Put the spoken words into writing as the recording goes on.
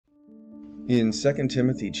In 2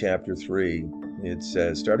 Timothy chapter 3, it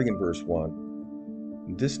says, starting in verse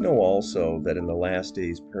 1, "This know also, that in the last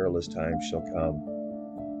days perilous times shall come.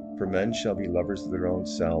 For men shall be lovers of their own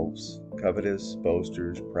selves, covetous,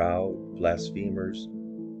 boasters, proud, blasphemers,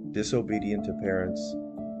 disobedient to parents,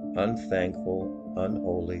 unthankful,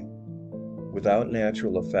 unholy, without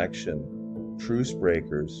natural affection, truce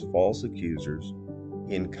breakers, false accusers,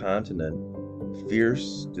 incontinent,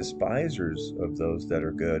 fierce, despisers of those that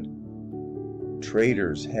are good,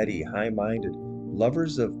 traitors, heady, high-minded,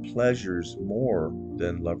 lovers of pleasures more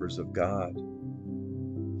than lovers of God,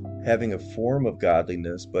 having a form of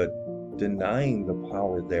godliness, but denying the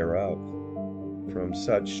power thereof. From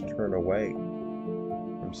such turn away.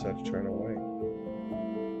 From such turn away."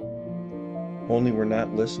 Only we're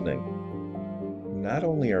not listening. Not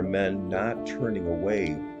only are men not turning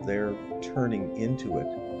away, they're turning into it.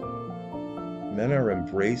 Men are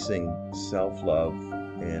embracing self-love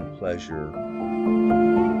and pleasure.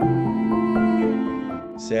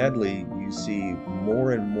 Sadly, you see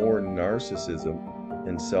more and more narcissism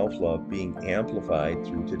and self-love being amplified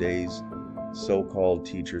through today's so-called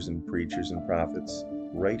teachers and preachers and prophets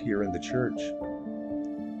right here in the church.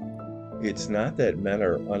 It's not that men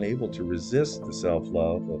are unable to resist the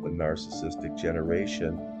self-love of a narcissistic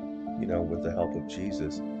generation, with the help of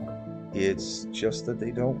Jesus. It's just that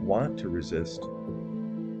they don't want to resist.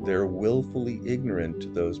 They're willfully ignorant to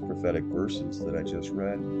those prophetic verses that I just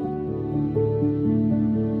read.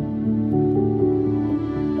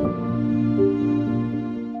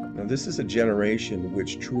 Now, this is a generation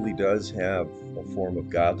which truly does have a form of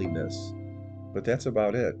godliness, but that's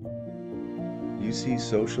about it. You see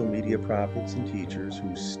social media prophets and teachers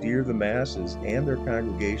who steer the masses and their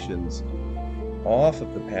congregations off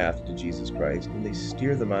of the path to Jesus Christ, and they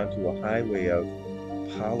steer them onto a highway of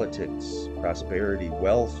politics, prosperity,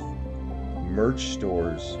 wealth, merch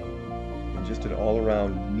stores, and just an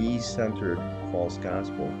all-around me-centered false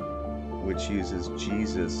gospel, which uses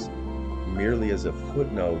Jesus merely as a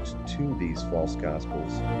footnote to these false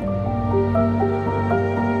gospels.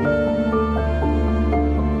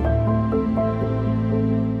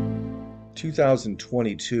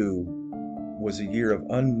 2022 was a year of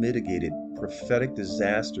unmitigated prophetic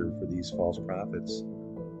disaster for these false prophets,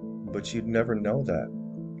 but you'd never know that.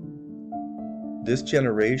 This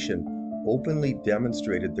generation openly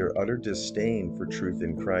demonstrated their utter disdain for truth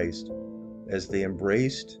in Christ as they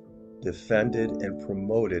embraced, defended, and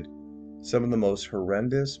promoted some of the most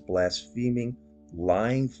horrendous, blaspheming,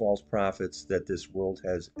 lying false prophets that this world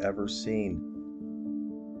has ever seen.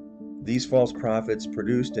 These false prophets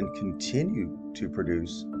produced and continue to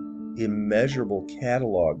produce immeasurable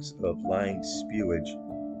catalogs of lying spewage,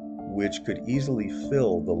 which could easily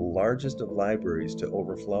fill the largest of libraries to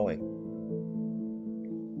overflowing.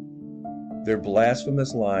 Their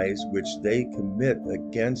blasphemous lies, which they commit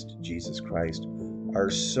against Jesus Christ, are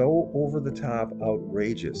so over-the-top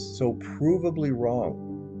outrageous, so provably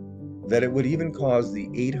wrong, that it would even cause the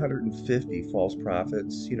 850 false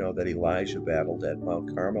prophets, that Elijah battled at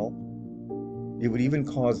Mount Carmel, it would even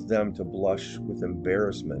cause them to blush with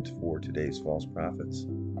embarrassment for today's false prophets.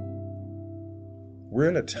 We're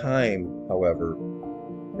in a time, however,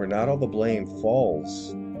 where not all the blame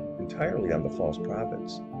falls entirely on the false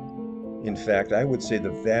prophets. In fact, I would say the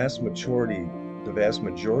vast majority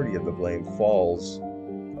of the blame falls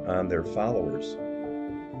on their followers.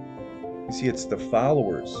 You see, it's the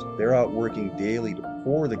followers. They're out working daily to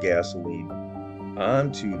pour the gasoline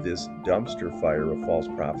onto this dumpster fire of false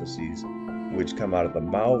prophecies which come out of the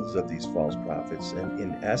mouths of these false prophets, and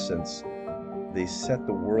in essence, they set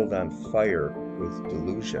the world on fire with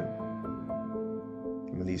delusion.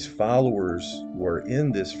 And these followers who are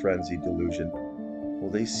in this frenzied delusion,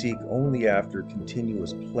 they seek only after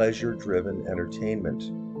continuous pleasure-driven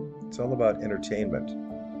entertainment. It's all about entertainment.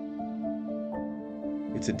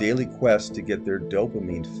 It's a daily quest to get their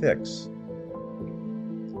dopamine fix,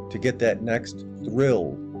 to get that next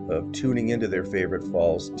thrill of tuning into their favorite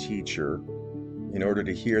false teacher in order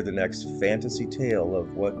to hear the next fantasy tale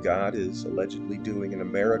of what God is allegedly doing in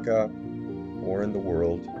America or in the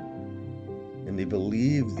world. And they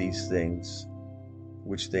believe these things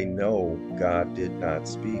which they know God did not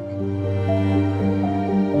speak.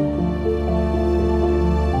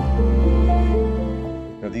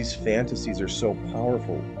 Now, these fantasies are so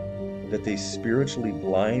powerful that they spiritually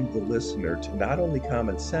blind the listener to not only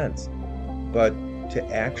common sense, but to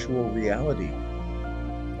actual reality.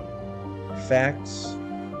 Facts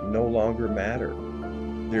no longer matter.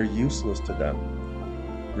 They're useless to them.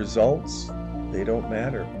 Results, they don't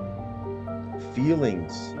matter.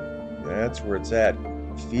 Feelings, that's where it's at.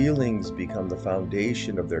 Feelings become the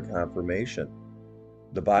foundation of their confirmation.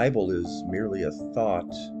 The Bible is merely a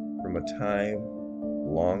thought from a time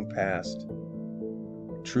long past.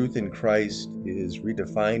 Truth in Christ is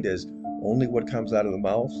redefined as only what comes out of the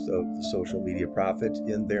mouth of the social media prophet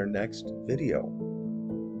in their next video.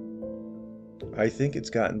 I think it's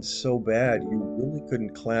gotten so bad you really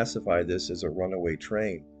couldn't classify this as a runaway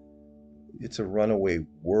train. It's a runaway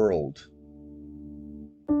world.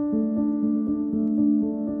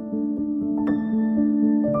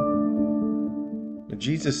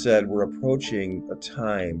 Jesus said we're approaching a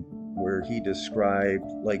time where he described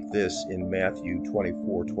like this in Matthew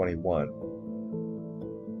 24:21.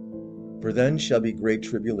 For then shall be great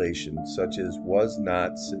tribulation, such as was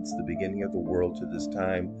not since the beginning of the world to this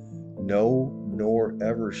time, no, nor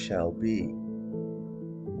ever shall be.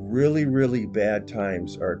 Really, really bad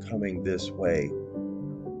times are coming this way.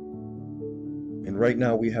 And right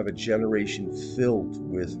now we have a generation filled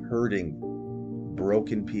with hurting,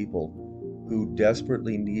 broken people who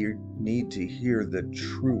desperately need to hear the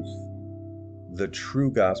truth, the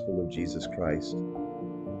true gospel of Jesus Christ.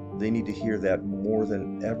 They need to hear that more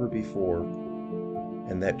than ever before.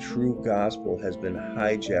 And that true gospel has been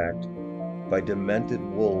hijacked by demented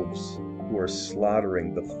wolves who are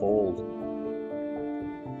slaughtering the fold.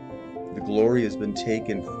 The glory has been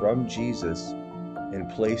taken from Jesus and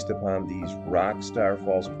placed upon these rock star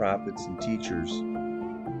false prophets and teachers.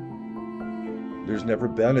 There's never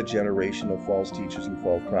been a generation of false teachers and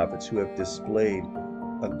false prophets who have displayed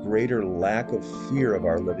a greater lack of fear of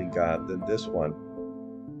our living God than this one.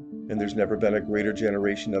 And there's never been a greater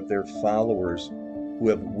generation of their followers who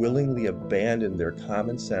have willingly abandoned their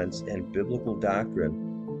common sense and biblical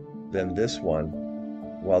doctrine than this one,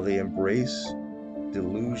 while they embrace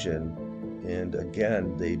delusion and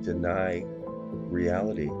again they deny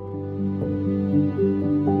reality.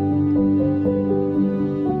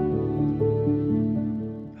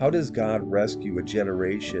 How does God rescue a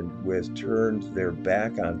generation who has turned their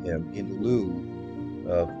back on him in lieu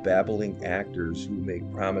of babbling actors who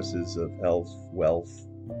make promises of health, wealth,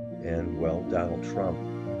 and, well, Donald Trump?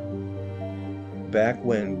 Back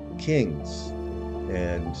when kings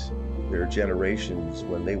and their generations,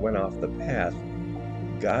 when they went off the path,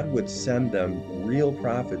 God would send them real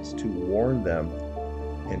prophets to warn them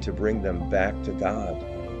and to bring them back to God.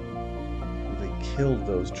 They killed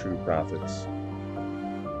those true prophets.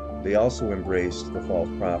 They also embraced the false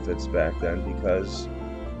prophets back then because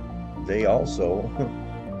they also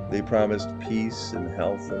they promised peace and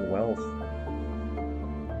health and wealth.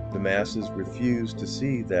 The masses refused to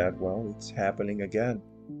see that, well, it's happening again.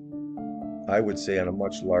 I would say on a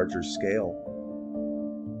much larger scale.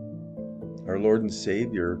 Our Lord and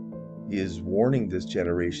Savior is warning this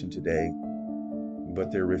generation today,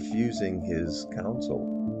 but they're refusing his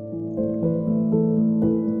counsel.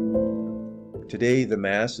 Today, the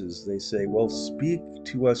masses, they say, well, speak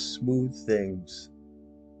to us smooth things.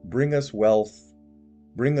 Bring us wealth.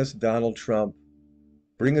 Bring us Donald Trump.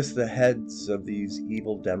 Bring us the heads of these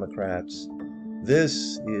evil Democrats.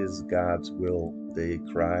 This is God's will, they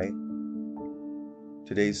cry.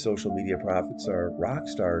 Today's social media prophets are rock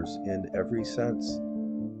stars in every sense.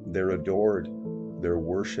 They're adored. They're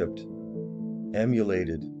worshipped,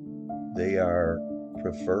 emulated. They are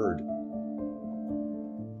preferred.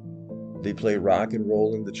 They play rock and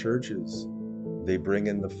roll in the churches. They bring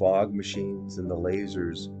in the fog machines and the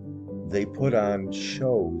lasers. They put on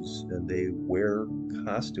shows and they wear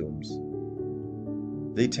costumes.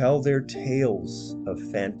 They tell their tales of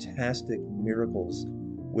fantastic miracles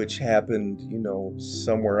which happened,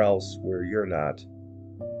 somewhere else where you're not.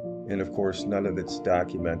 And of course, none of it's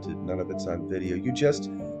documented, none of it's on video. You just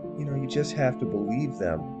have to believe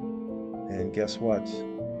them. And guess what?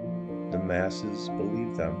 The masses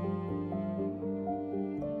believe them.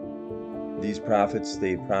 These prophets,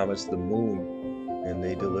 they promise the moon, and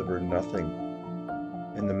they deliver nothing.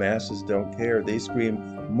 And the masses don't care. They scream,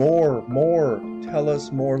 more, more, tell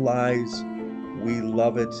us more lies. We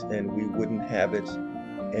love it, and we wouldn't have it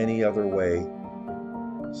any other way.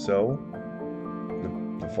 So,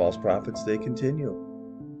 the false prophets, they continue.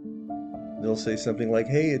 They'll say something like,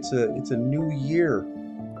 hey, it's a new year.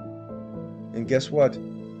 And guess what?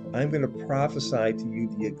 I'm going to prophesy to you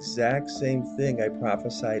the exact same thing I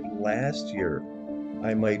prophesied last year.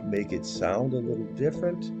 I might make it sound a little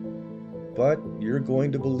different, but you're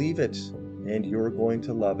going to believe it, and you're going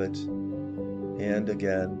to love it. And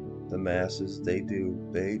again, the masses, they do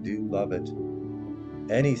love it.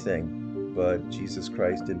 Anything but Jesus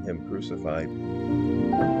Christ and him crucified.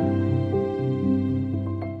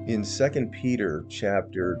 In 2 Peter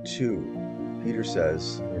chapter 2, Peter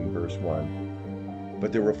says in verse 1,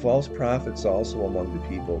 but there were false prophets also among the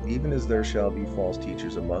people, even as there shall be false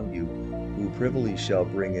teachers among you, who privily shall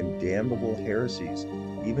bring in damnable heresies,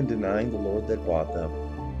 even denying the Lord that bought them,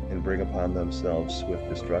 and bring upon themselves swift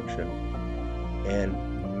destruction.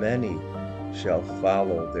 And many shall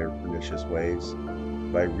follow their pernicious ways,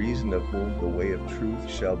 by reason of whom the way of truth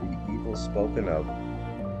shall be evil spoken of,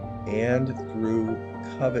 and through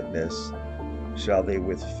covetousness shall they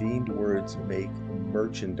with feigned words make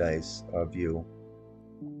merchandise of you.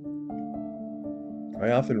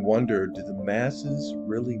 I often wonder, do the masses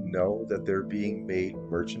really know that they're being made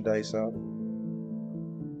merchandise of?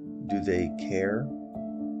 Do they care?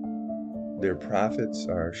 Their prophets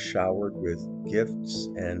are showered with gifts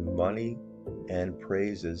and money and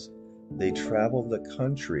praises. They travel the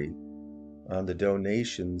country on the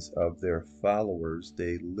donations of their followers.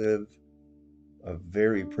 They live a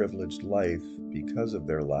very privileged life because of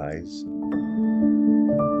their lies.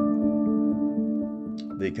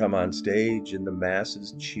 They come on stage and the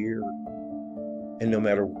masses cheer. And no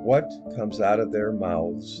matter what comes out of their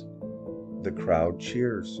mouths, the crowd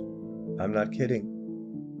cheers. I'm not kidding.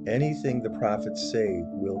 Anything the prophets say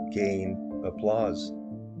will gain applause.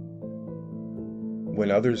 When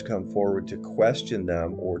others come forward to question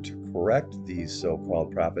them or to correct these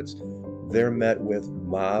so-called prophets, they're met with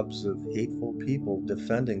mobs of hateful people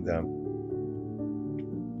defending them.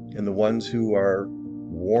 And the ones who are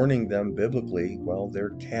warning them biblically, well,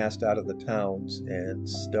 they're cast out of the towns and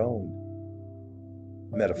stoned,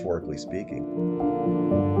 metaphorically speaking.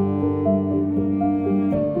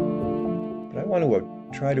 But I want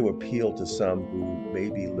to try to appeal to some who may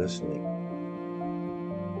be listening.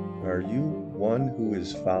 Are you one who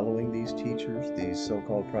is following these teachers, these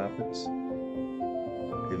so-called prophets?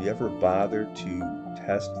 Have you ever bothered to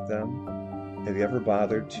test them? Have you ever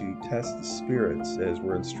bothered to test the spirits as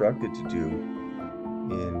we're instructed to do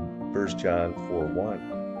in 1 John 4:1?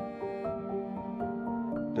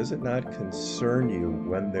 Does it not concern you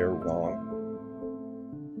when they're wrong?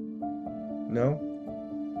 No?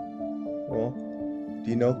 Well, do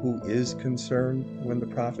you know who is concerned when the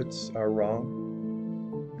prophets are wrong?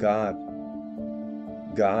 God.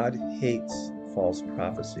 God hates false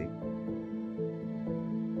prophecy.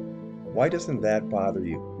 Why doesn't that bother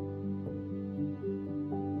you?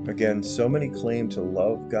 Again, so many claim to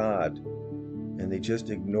love God, and they just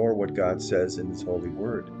ignore what God says in His holy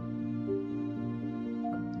word.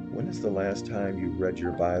 When is the last time you read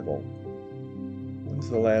your Bible? When's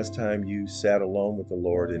the last time you sat alone with the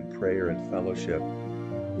Lord in prayer and fellowship?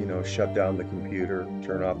 Shut down the computer,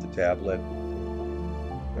 turn off the tablet.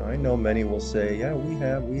 Now, I know many will say, yeah, we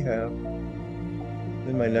have.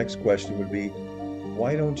 Then my next question would be,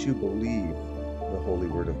 why don't you believe the holy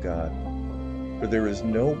word of God? For there is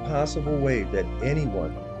no possible way that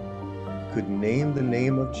anyone could name the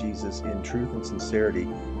name of Jesus in truth and sincerity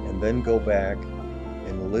and then go back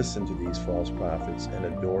and listen to these false prophets and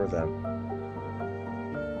adore them.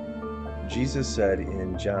 Jesus said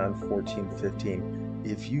in John 14:15,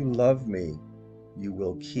 if you love me, you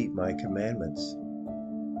will keep my commandments.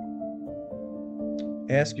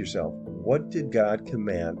 Ask yourself, what did God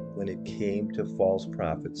command when it came to false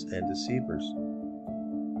prophets and deceivers?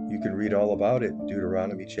 You can read all about it in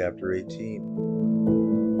Deuteronomy chapter 18.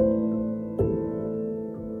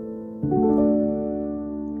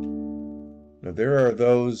 Now, there are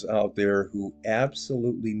those out there who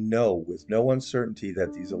absolutely know with no uncertainty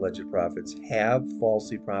that these alleged prophets have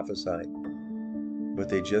falsely prophesied, but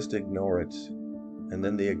they just ignore it, and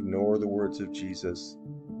then they ignore the words of Jesus.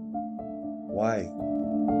 Why?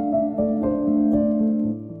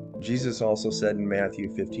 Jesus also said in Matthew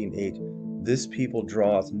 15:8, this people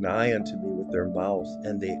draweth nigh unto me with their mouth,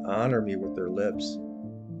 and they honor me with their lips,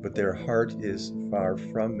 but their heart is far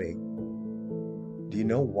from me. Do you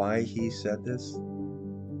know why he said this?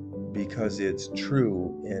 Because it's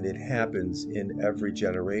true, and it happens in every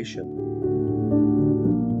generation.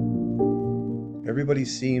 Everybody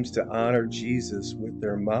seems to honor Jesus with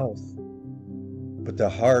their mouth, but the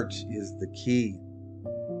heart is the key.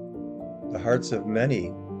 The hearts of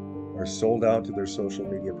many are sold out to their social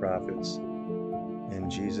media prophets, and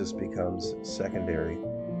Jesus becomes secondary.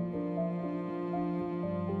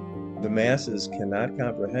 The masses cannot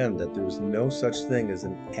comprehend that there's no such thing as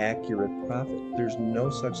an accurate prophet. There's no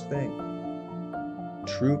such thing.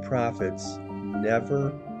 True prophets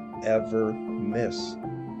never, ever miss.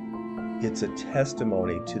 It's a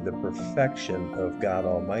testimony to the perfection of God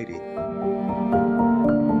Almighty.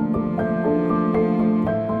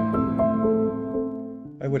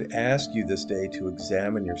 I would ask you this day to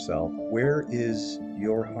examine yourself. Where is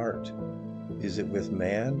your heart? Is it with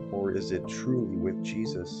man, or is it truly with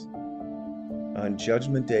Jesus? On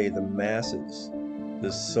Judgment Day, the masses,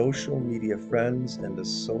 the social media friends, and the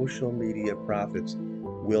social media prophets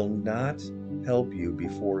will not help you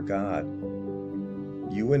before God.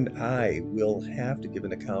 You and I will have to give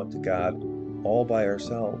an account to God all by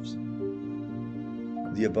ourselves.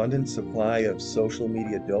 The abundant supply of social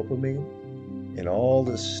media dopamine and all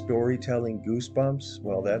the storytelling goosebumps,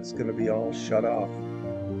 well, that's going to be all shut off.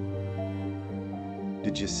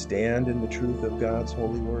 Did you stand in the truth of God's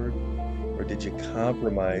holy word? Or did you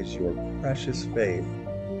compromise your precious faith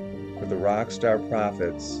for the rock star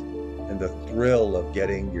prophets and the thrill of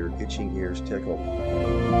getting your itching ears tickled?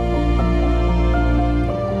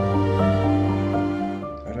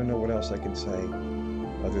 I don't know what else I can say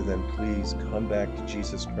other than please come back to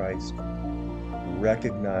Jesus Christ.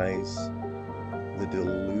 Recognize the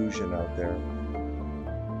delusion out there.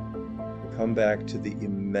 Come back to the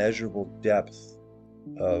immeasurable depth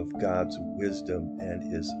of God's wisdom and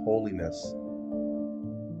His holiness.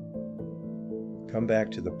 Come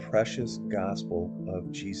back to the precious gospel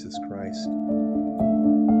of Jesus Christ.